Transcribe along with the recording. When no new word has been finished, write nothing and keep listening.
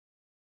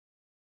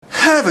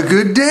Have a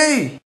good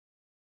day.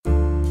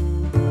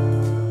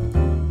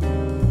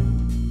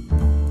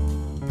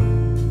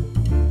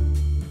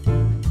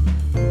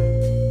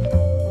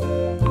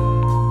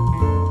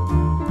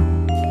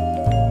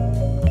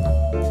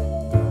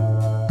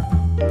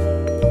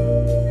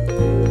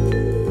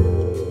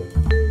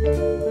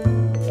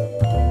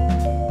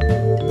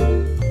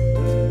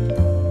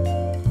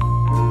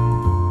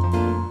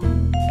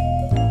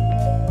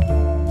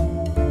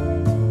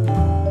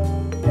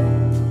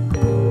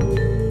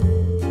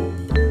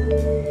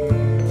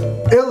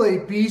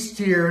 Beast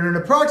here, and in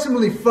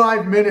approximately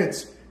 5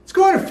 minutes, it's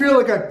going to feel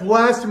like I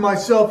blasted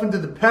myself into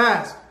the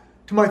past,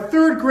 to my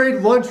 3rd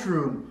grade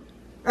lunchroom,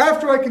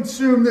 after I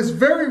consumed this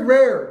very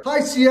rare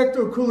Hi-C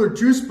Ecto Cooler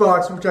Juice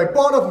Box, which I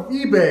bought off of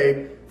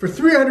eBay for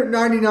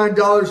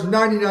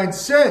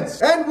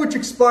 $399.99, and which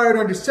expired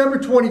on December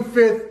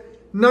 25th,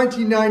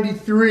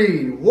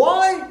 1993.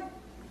 Why?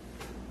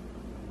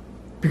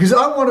 Because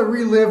I want to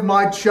relive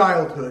my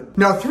childhood.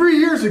 Now, 3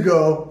 years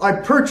ago, I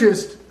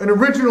purchased an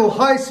original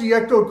Hi-C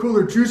Ecto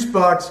Cooler Juice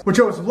Box, which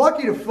I was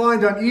lucky to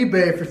find on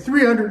eBay for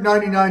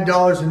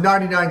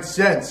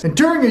 $399.99. And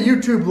during a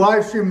YouTube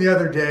live stream the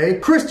other day,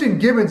 Kristen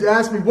Gibbons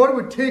asked me what it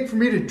would take for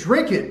me to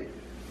drink it,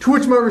 to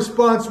which my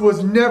response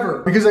was never,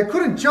 because I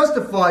couldn't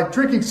justify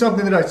drinking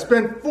something that I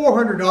spent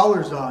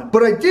 $400 on.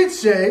 But I did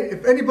say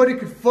if anybody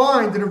could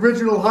find an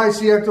original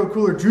Hi-C Ecto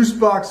Cooler Juice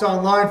Box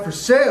online for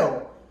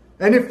sale,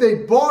 and if they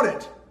bought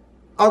it,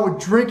 I would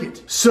drink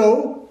it.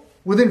 So,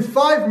 within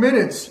 5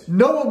 minutes,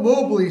 Noah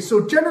Mobley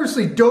so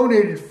generously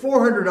donated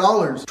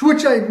 $400, to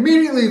which I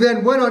immediately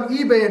then went on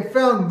eBay and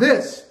found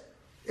this,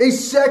 a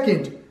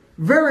second,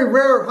 very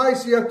rare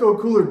Hi-C Ecto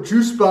Cooler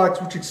Juice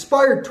Box, which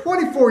expired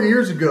 24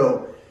 years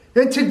ago.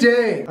 And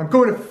today, I'm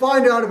going to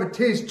find out if it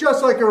tastes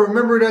just like I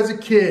remember it as a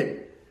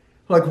kid.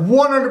 Like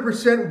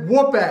 100%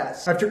 whoop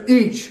ass after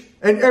each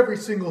and every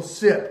single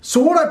sip.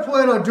 So what I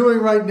plan on doing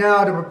right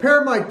now to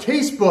prepare my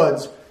taste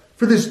buds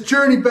for this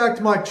journey back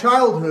to my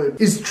childhood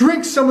is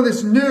drink some of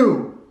this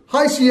new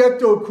Hi-C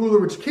Ecto Cooler,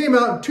 which came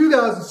out in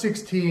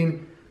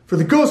 2016 for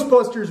the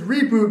Ghostbusters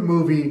reboot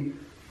movie,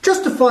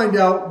 just to find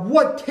out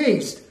what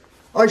taste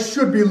I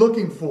should be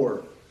looking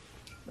for.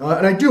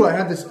 And I do, I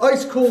have this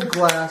ice cold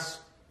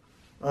glass,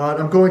 and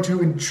I'm going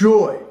to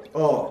enjoy.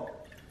 Oh,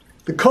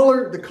 the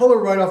color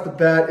right off the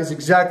bat is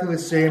exactly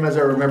the same as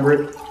I remember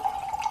it.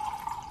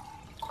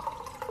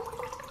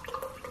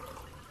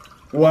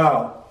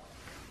 Wow.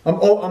 I'm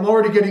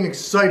already getting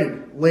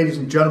excited, ladies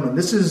and gentlemen.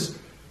 This is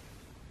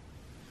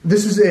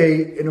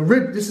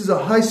a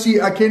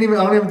Hi-C. I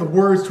don't have the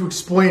words to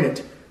explain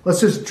it. Let's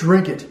just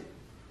drink it. It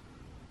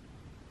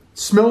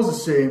smells the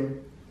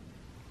same.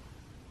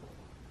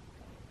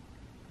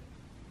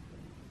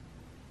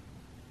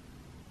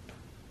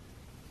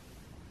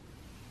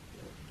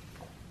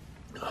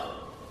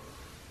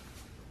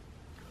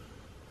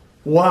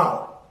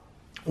 Wow.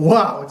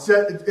 Wow,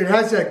 it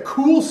has that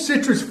cool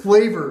citrus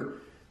flavor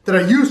that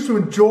I used to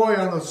enjoy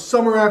on those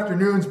summer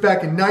afternoons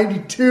back in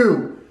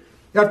 '92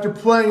 after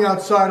playing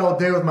outside all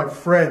day with my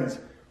friends.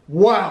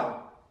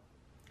 Wow.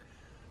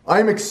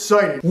 I'm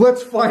excited.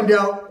 Let's find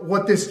out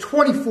what this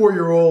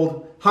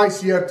 24-year-old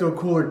Hi-C Ecto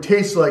Cooler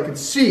tastes like and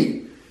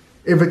see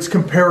if it's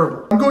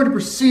comparable. I'm going to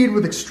proceed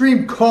with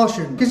extreme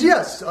caution because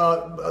yes,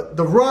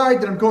 the ride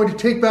that I'm going to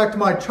take back to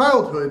my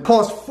childhood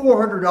cost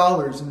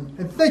 $400,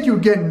 and thank you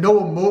again,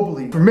 Noah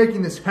Mobley, for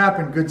making this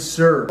happen, good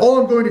sir. All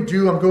I'm going to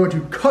do, I'm going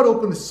to cut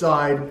open the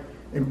side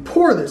and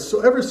pour this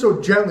so ever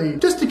so gently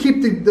just to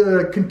keep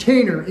the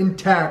container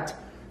intact,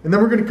 and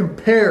then we're going to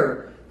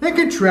compare and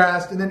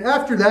contrast, and then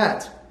after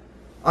that,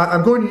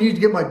 I'm going to need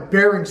to get my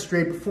bearings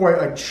straight before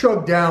I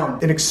chug down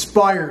an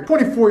expired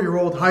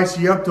 24-year-old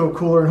Hi-C Ecto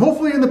Cooler, and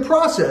hopefully in the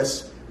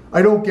process,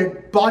 I don't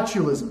get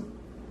botulism,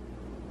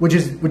 which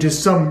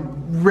is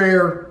some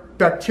rare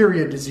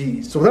bacteria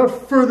disease. So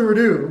without further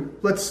ado,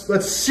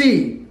 let's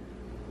see.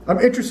 I'm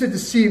interested to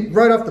see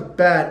right off the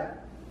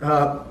bat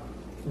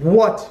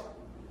what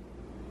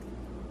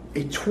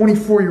a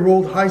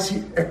 24-year-old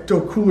Hi-C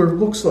Ecto Cooler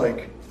looks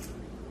like.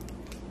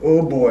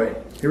 Oh boy,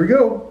 here we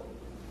go.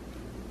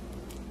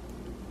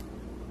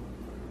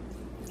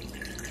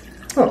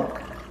 Oh,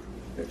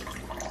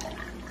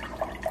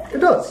 it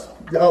does.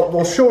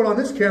 I'll show it on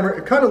this camera.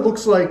 It kind of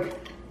looks like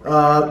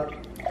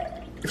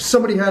if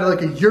somebody had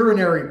like a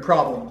urinary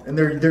problem and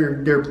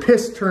their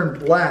piss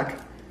turned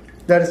black.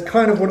 That is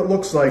kind of what it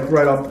looks like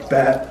right off the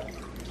bat.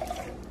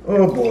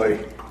 Oh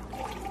boy.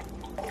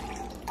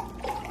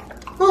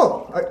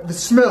 Oh, the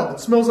smell. It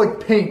smells like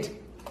paint.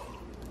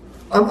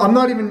 I'm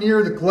not even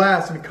near the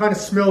glass and it kind of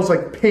smells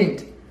like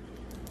paint.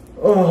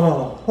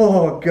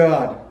 Oh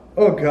God.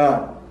 Oh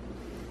God.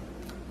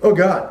 Oh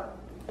God.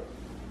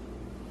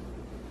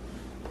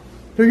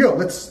 There you go.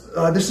 This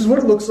is what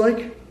it looks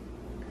like.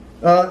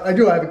 I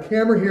have a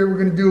camera here.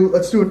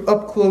 Let's do an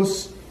up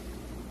close.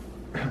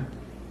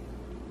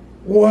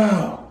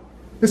 Wow.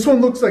 This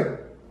one looks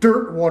like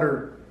dirt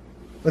water.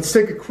 Let's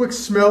take a quick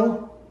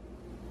smell.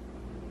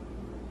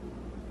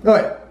 Oh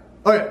yeah.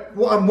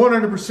 Well, I'm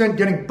 100%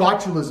 getting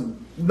botulism.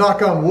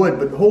 Knock on wood,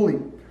 but holy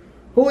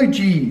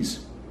jeez.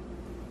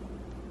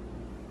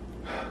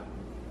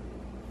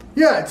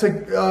 Yeah, it's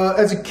like,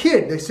 as a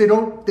kid, they say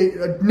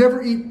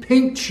never eat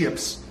paint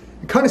chips.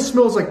 It kind of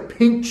smells like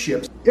paint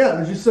chips. Yeah,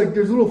 there's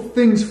little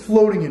things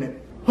floating in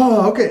it.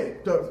 Oh, okay.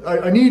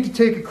 I need to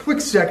take a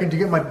quick second to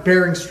get my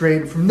bearings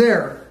straight. And from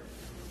there,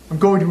 I'm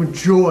going to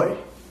enjoy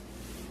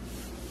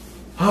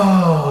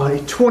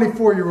a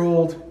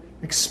 24-year-old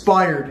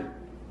expired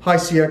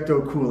Hi-C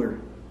Ecto Cooler.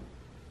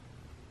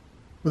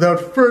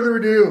 Without further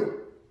ado,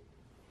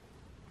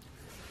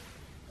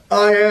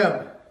 I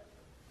am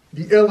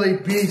the LA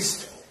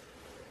Beast.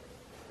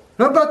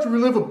 And I'm about to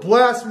relive a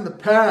blast from the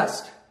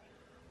past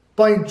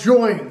by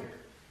enjoying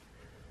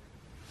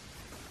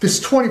this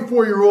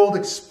 24-year-old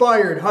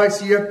expired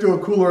Hi-C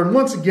Ecto Cooler. And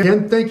once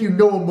again, thank you,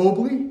 Noah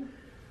Mobley.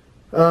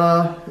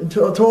 And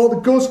to all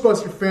the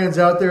Ghostbusters fans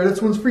out there,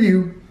 this one's for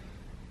you.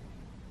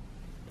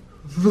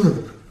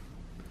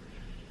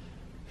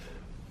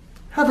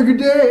 Have a good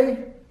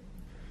day.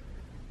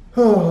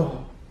 Oh.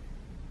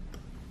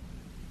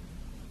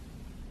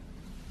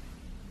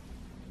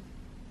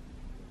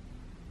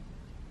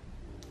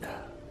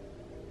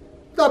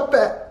 Not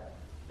bad.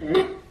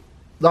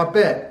 Not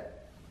bad.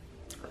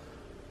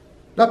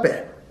 Not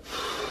bad.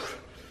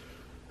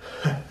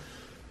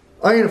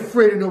 I ain't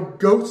afraid of no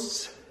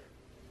ghosts.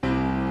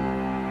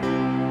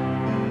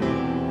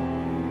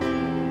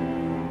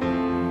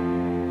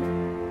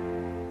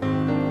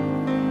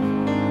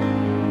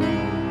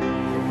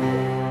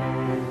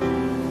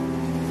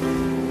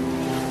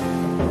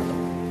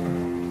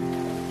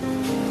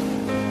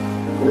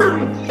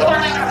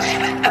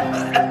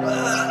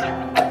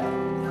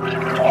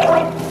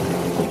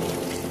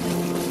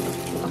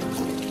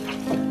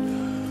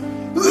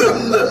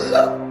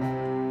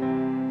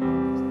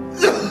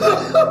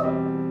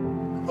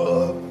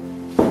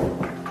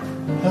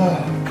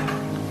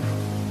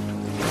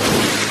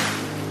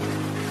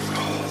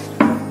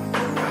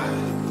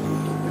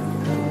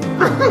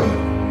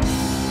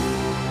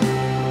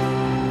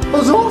 That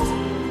was awesome.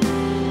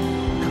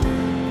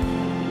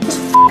 That's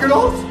fucking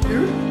awesome,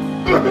 dude.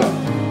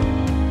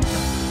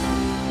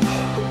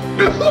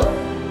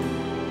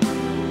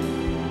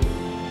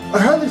 I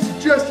highly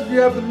suggest if you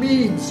have the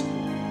means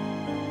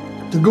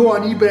to go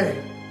on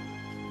eBay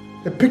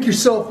and pick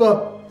yourself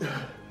up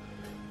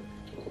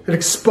an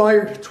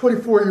expired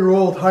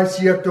 24-year-old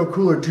Hi-C Ecto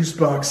Cooler Juice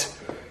Box.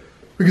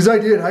 Because I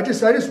did. I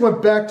just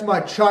went back to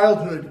my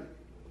childhood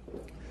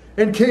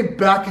and came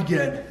back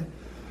again.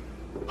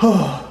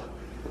 Oh,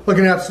 like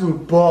an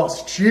absolute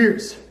boss.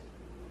 Cheers.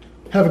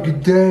 Have a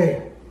good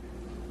day.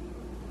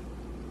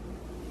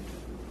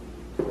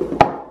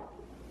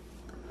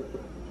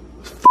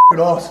 It's fucking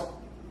awesome.